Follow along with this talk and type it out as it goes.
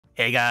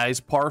Hey guys,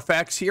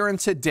 Parfax here, and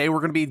today we're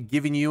going to be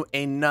giving you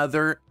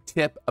another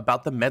tip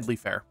about the Medley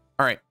Fair.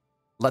 All right,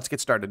 let's get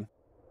started.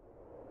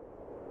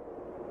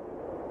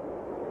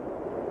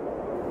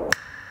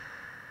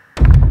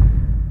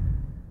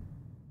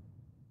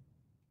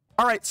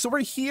 All right, so we're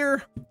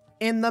here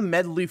in the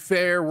Medley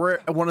Fair. We're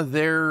at one of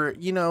their,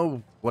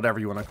 whatever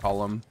you want to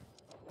call them,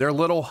 their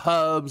little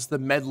hubs, the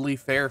Medley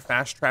Fair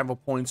fast travel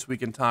points we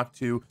can talk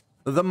to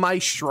the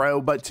maestro.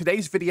 But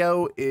today's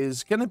video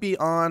is going to be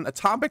on a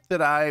topic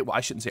that I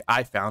shouldn't say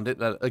I found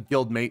it, a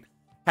guildmate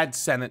had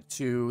sent it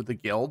to the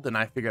guild, and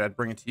I figured I'd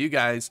bring it to you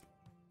guys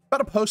about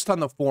a post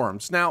on the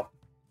forums. Now,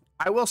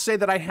 I will say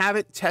that I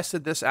haven't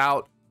tested this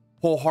out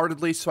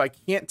wholeheartedly, so I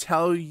can't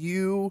tell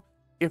you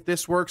if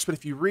this works, but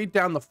if you read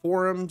down the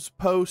forums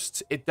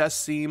posts, it does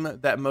seem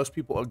that most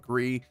people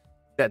agree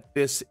that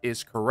this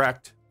is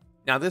correct.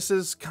 Now, this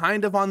is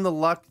kind of on the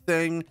luck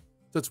thing.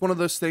 So it's one of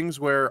those things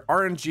where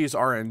RNG is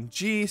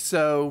RNG.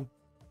 So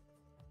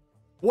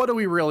what do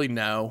we really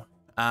know?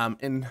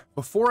 And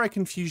before I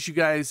confuse you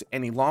guys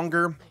any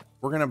longer,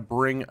 we're going to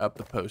bring up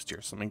the post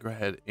here. So let me go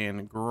ahead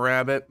and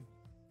grab it.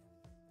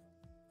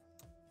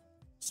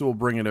 So we'll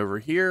bring it over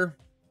here.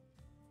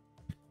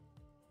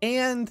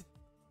 And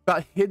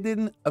about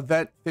hidden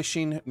event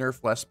fishing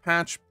nerf less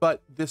patch,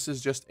 but this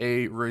is just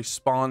a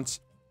response.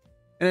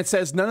 And it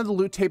says, none of the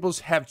loot tables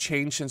have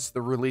changed since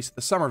the release of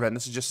the summer event.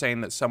 This is just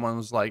saying that someone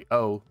was like,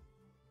 oh,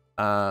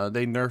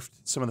 they nerfed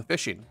some of the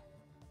fishing.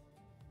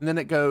 And then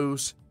it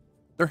goes,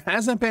 there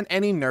hasn't been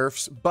any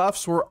nerfs,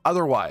 buffs, or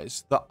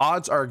otherwise. The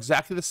odds are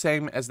exactly the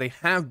same as they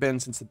have been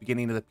since the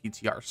beginning of the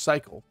PTR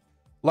cycle.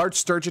 Large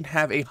sturgeon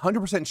have a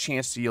 100%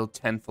 chance to yield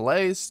 10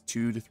 fillets,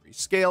 2 to 3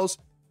 scales,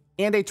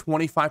 and a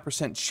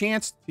 25%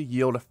 chance to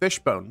yield a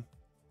fishbone.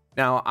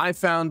 Now, I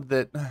found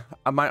that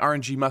my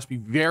RNG must be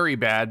very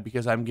bad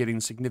because I'm getting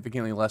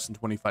significantly less than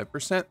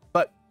 25%,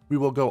 but we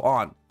will go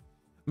on.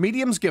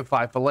 Mediums give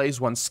 5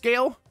 fillets, 1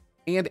 scale,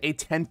 and a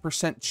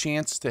 10%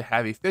 chance to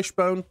have a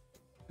fishbone.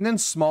 And then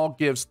small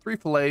gives 3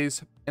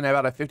 fillets and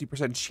about a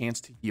 50% chance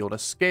to yield a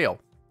scale.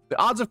 The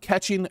odds of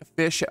catching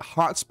fish at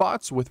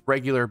hotspots with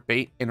regular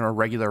bait and a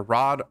regular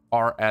rod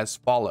are as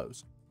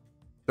follows.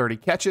 30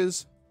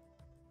 caches,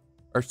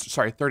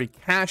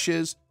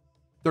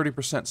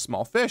 30%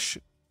 small fish,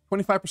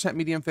 25%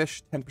 medium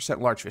fish,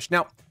 10% large fish.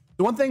 Now,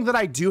 the one thing that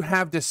I do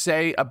have to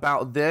say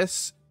about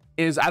this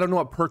is I don't know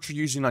what perks you're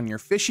using on your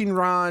fishing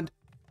rod.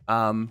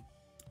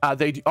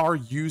 They are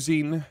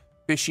using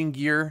fishing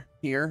gear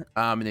here,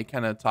 and they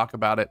kind of talk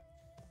about it.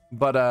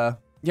 But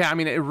yeah, I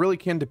mean, it really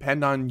can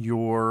depend on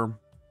your,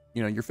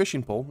 your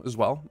fishing pole as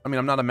well. I mean,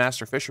 I'm not a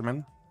master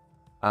fisherman.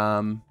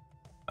 I'm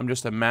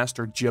just a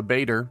master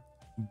jibaiter.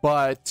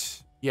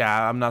 But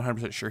yeah, I'm not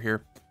 100% sure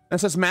here. And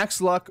it says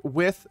max luck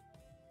with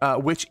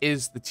which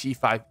is the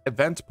T5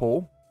 event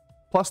pole,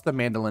 plus the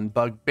mandolin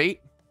bug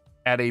bait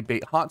at a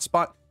bait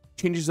hotspot,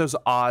 changes those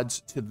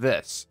odds to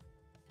this.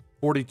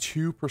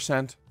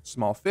 42%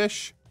 small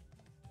fish,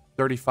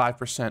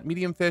 35%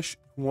 medium fish,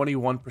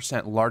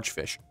 21% large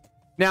fish.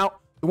 Now,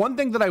 the one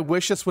thing that I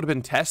wish this would have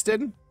been tested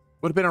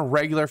would have been a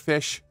regular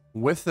fish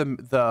with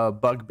the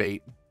bug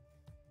bait.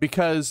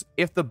 Because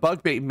if the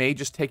bug bait may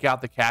just take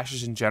out the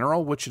caches in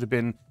general, which would have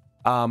been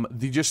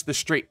just the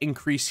straight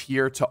increase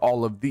here to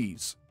all of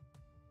these.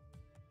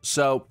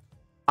 So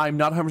I'm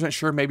not 100%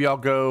 sure. Maybe I'll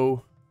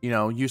go,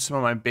 use some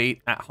of my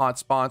bait at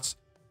hotspots.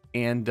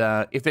 And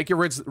if they get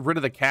rid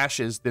of the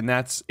caches, then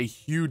that's a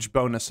huge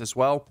bonus as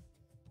well.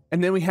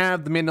 And then we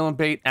have the mandolin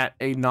bait at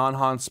a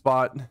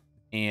non-hotspot.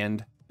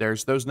 And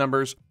there's those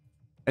numbers.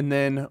 And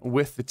then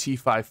with the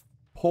T5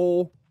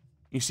 pole,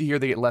 you see here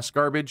they get less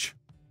garbage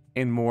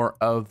and more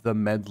of the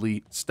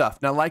medley stuff.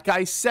 Now, like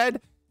I said,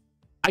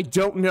 I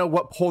don't know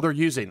what pole they're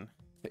using.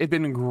 It'd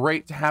been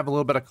great to have a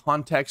little bit of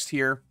context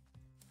here.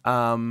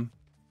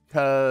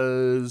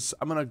 Because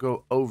I'm gonna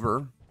go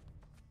over,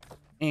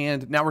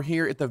 and now we're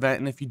here at the event,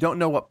 and if you don't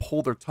know what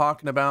pole they're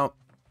talking about,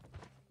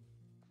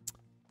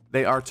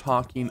 they are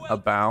talking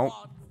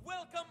about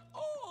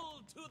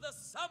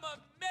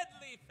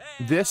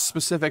this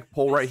specific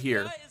pole right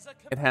here.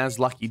 It has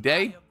Lucky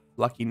Day,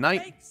 Lucky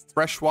Night,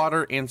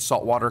 Freshwater, and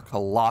Saltwater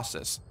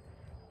Colossus.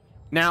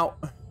 Now,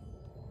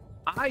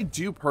 I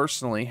do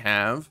personally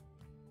have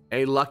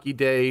a Lucky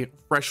Day,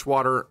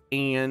 Freshwater,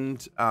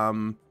 and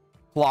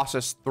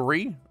Colossus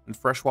 3, and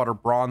Freshwater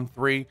Brawn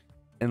 3,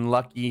 and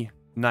Lucky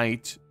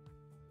Night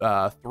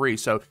 3.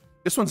 So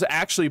this one's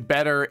actually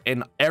better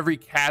in every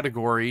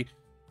category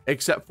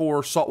except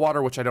for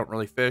Saltwater, which I don't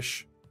really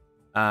fish.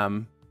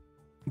 But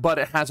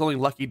it has only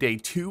Lucky Day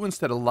 2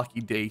 instead of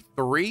Lucky Day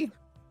 3.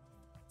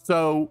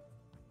 So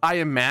I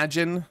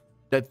imagine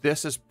that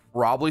this is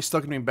probably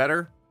still going to be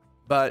better.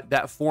 But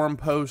that forum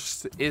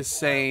post is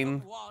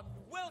saying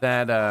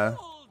that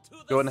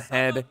going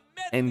ahead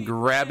and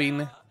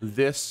grabbing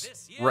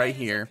this right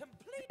here.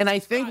 And I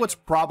think what's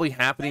probably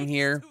happening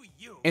here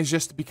is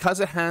just because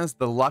it has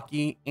the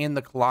Lucky and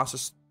the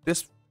Colossus,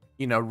 this,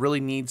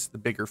 really needs the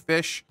bigger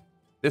fish.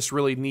 This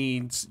really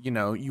needs,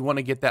 you want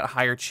to get that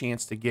higher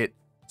chance to get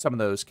some of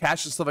those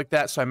caches and stuff like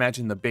that. So I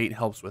imagine the bait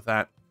helps with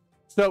that.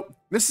 So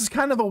this is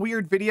kind of a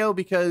weird video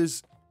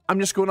because I'm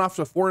just going off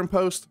to a forum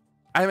post.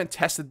 I haven't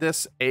tested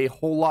this a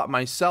whole lot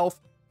myself.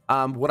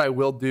 What I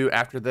will do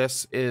after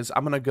this is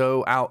I'm going to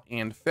go out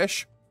and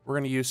fish. We're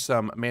going to use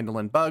some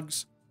mandolin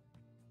bugs,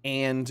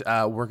 and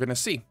we're going to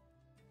see.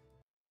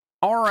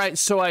 All right,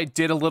 so I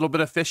did a little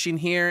bit of fishing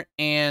here,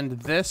 and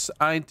this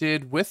I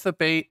did with the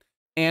bait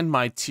and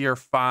my tier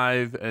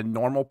 5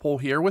 normal pull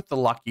here with the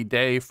Lucky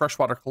Day,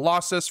 Freshwater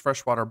Colossus,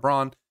 Freshwater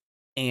Brawn,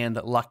 and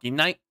Lucky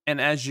Knight. And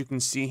as you can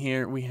see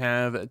here, we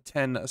have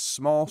 10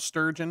 small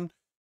sturgeon.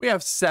 We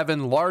have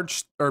 7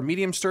 large or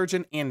medium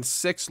sturgeon and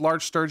 6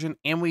 large sturgeon,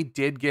 and we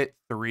did get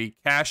 3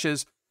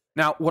 caches.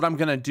 Now, what I'm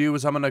going to do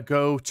is I'm going to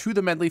go to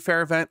the Medley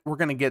Fair event. We're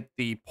going to get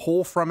the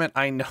pull from it.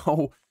 I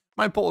know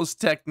my pull is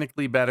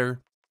technically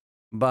better,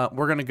 but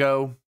we're going to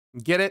go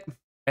get it.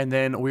 And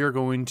then we're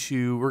going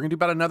to do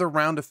about another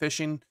round of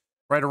fishing,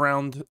 right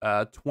around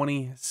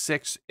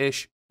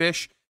 26-ish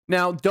fish.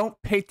 Now,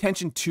 don't pay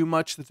attention too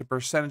much to the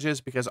percentages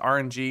because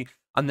RNG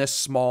on this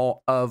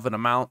small of an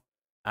amount,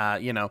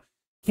 you know,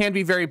 can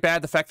be very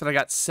bad. The fact that I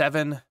got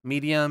 7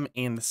 medium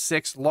and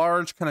 6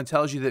 large kind of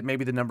tells you that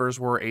maybe the numbers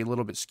were a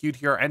little bit skewed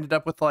here. I ended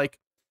up with like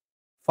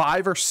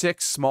 5 or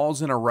 6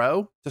 smalls in a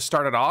row to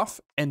start it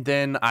off. And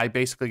then I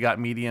basically got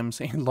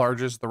mediums and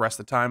larges the rest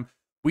of the time.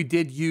 We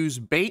did use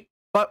bait,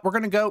 but we're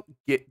going to go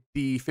get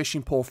the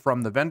fishing pole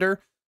from the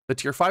vendor, the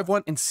tier 5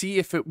 one, and see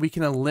if we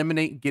can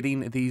eliminate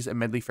getting these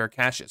Medley Fair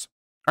caches.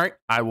 All right,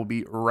 I will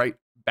be right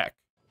back.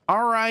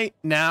 All right,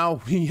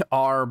 now we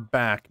are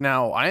back.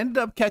 Now, I ended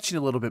up catching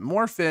a little bit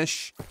more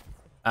fish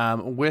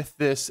with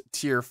this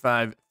tier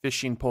 5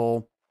 fishing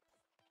pole.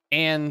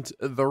 And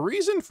the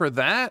reason for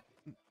that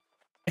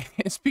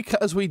is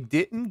because we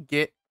didn't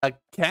get a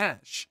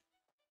cache.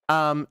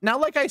 Now,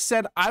 like I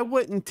said, I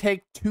wouldn't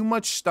take too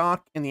much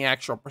stock in the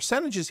actual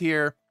percentages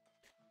here.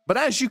 But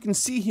as you can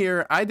see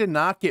here, I did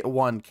not get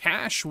 1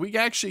 cache. We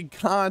actually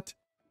got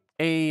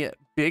a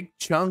big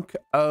chunk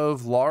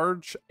of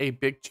large, a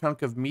big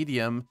chunk of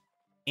medium,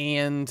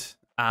 and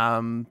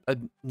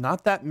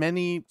not that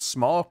many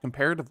small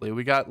comparatively.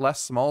 We got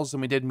less smalls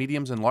than we did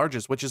mediums and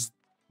larges, which is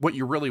what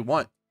you really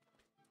want.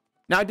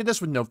 Now, I did this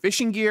with no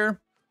fishing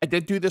gear. I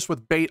did do this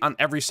with bait on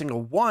every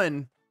single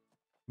one,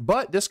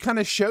 but this kind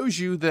of shows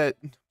you that,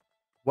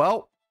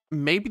 well,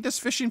 maybe this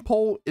fishing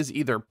pole is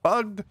either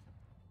bugged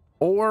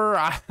or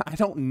I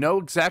don't know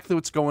exactly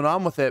what's going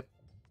on with it.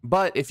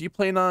 But if you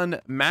plan on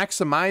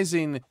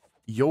maximizing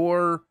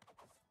your,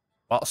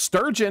 well,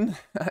 sturgeon,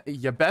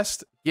 you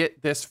best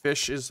get this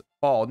fish's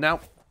ball.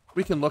 Now,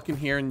 we can look in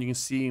here and you can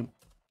see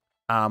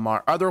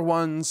our other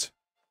ones.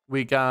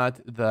 We got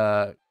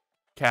the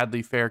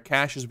Medley Fair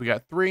caches. We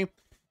got 3,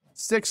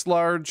 6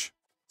 large,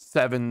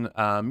 7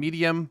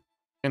 medium,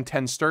 and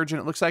 10 sturgeon.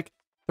 It looks like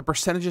the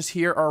percentages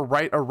here are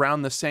right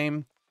around the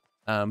same,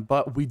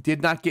 but we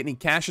did not get any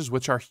caches,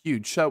 which are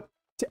huge. So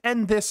to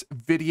end this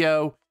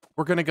video,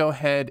 we're going to go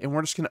ahead and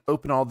we're just going to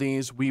open all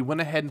these. We went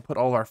ahead and put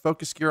all our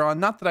focus gear on.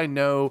 Not that I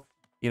know,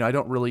 you know, I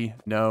don't really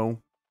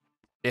know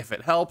if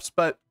it helps,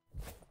 but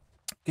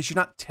because you're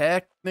not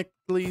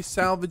technically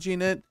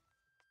salvaging it.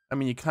 I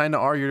mean, you kind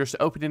of are. You're just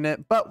opening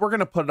it, but we're going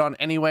to put it on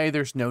anyway.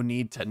 There's no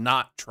need to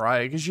not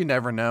try because you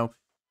never know.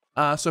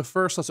 So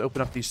first, let's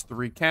open up these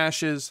 3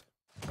 caches.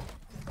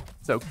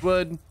 Soaked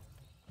wood.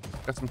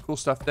 Got some cool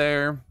stuff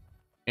there.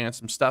 And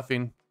some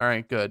stuffing. All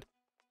right, good.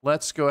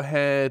 Let's go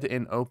ahead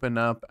and open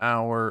up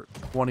our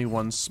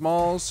 21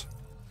 smalls.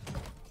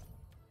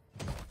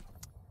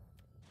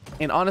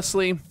 And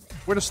honestly,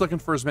 we're just looking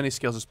for as many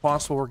scales as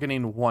possible. We're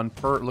getting 1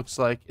 per. It looks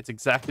like it's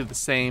exactly the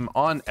same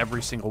on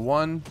every single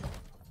one.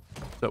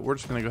 So we're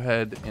just going to go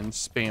ahead and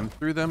spam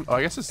through them. Oh,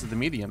 I guess this is the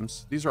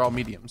mediums. These are all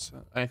mediums.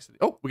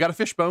 Oh, we got a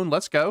fish bone.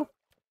 Let's go.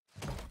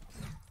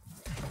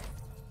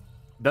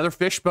 Another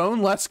fish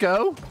bone. Let's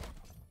go.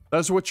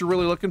 Those are what you're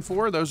really looking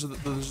for. Those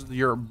are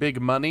your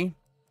big money.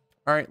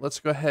 All right, let's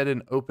go ahead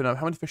and open up.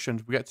 How many fish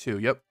bones? We got 2.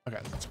 Yep. Okay,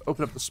 let's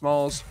open up the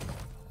smalls.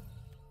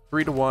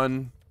 3 to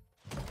 1.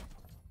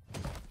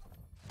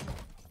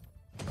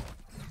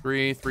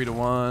 3 to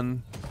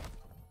 1.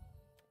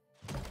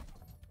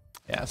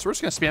 Yeah, so we're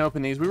just gonna spam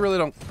open these. We really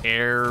don't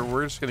care.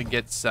 We're just gonna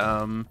get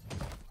some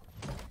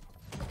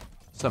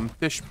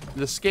fish.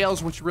 The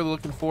scales, what you're really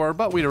looking for,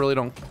 but we really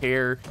don't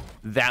care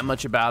that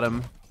much about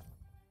them.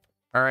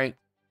 All right,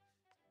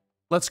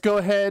 let's go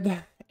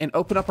ahead and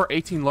open up our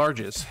 18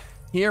 larges.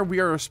 Here we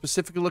are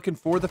specifically looking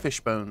for the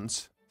fish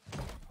bones.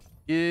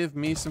 Give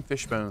me some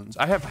fish bones.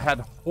 I have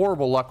had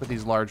horrible luck with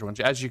these large ones,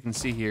 as you can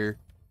see here.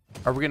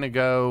 Are we gonna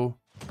go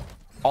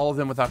all of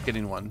them without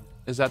getting one?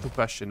 Is that the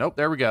question? Nope,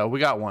 there we go. We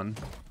got one.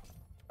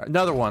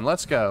 Another one.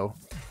 Let's go.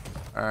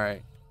 All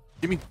right.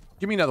 Give me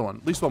another one.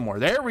 At least one more.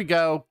 There we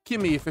go.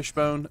 Give me a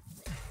fishbone.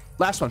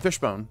 Last one,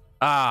 fishbone.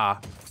 Ah.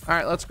 All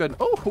right, let's go ahead.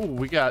 Oh,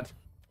 we got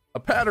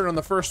a pattern on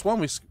the first one.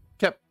 We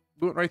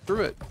went right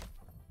through it.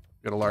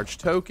 Got a large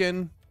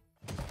token.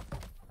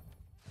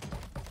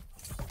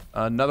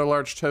 Another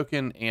large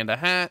token and a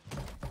hat.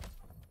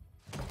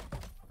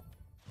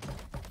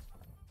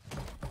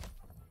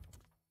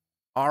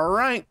 All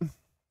right.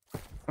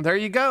 There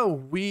you go.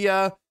 We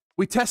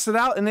we tested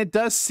out, and it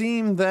does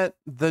seem that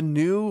the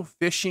new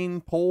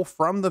fishing pole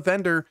from the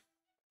vendor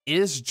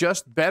is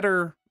just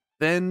better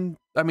than,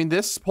 I mean,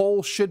 this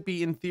pole should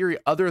be, in theory,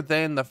 other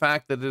than the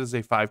fact that it is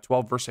a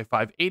 512 versus a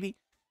 580,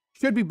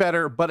 should be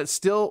better, but it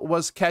still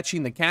was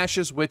catching the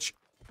caches, which,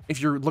 if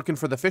you're looking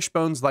for the fish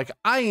bones like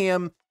I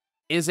am,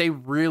 is a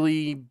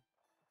really,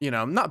 you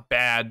know, not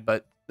bad,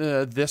 but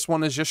this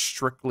one is just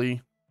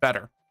strictly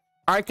better.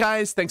 All right,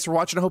 guys, thanks for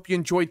watching. I hope you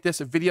enjoyed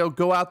this video.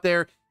 Go out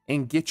there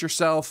and get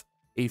yourself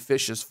a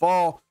Fish's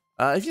Fall.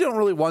 If you don't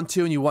really want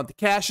to and you want the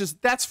caches,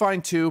 that's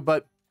fine too,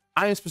 but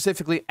I am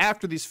specifically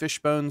after these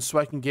fish bones so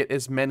I can get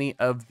as many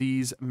of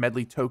these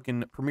Medley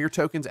token premier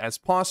tokens as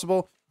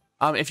possible.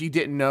 If you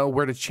didn't know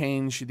where to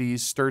change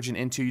these sturgeon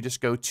into, you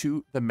just go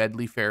to the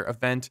Medley Fair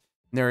event.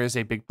 And there is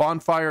a big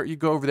bonfire. You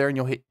go over there and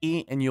you'll hit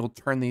E and you'll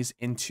turn these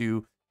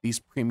into these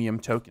premium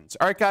tokens.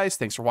 All right, guys,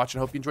 thanks for watching.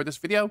 I hope you enjoyed this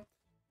video,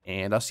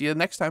 and I'll see you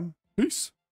next time. Peace.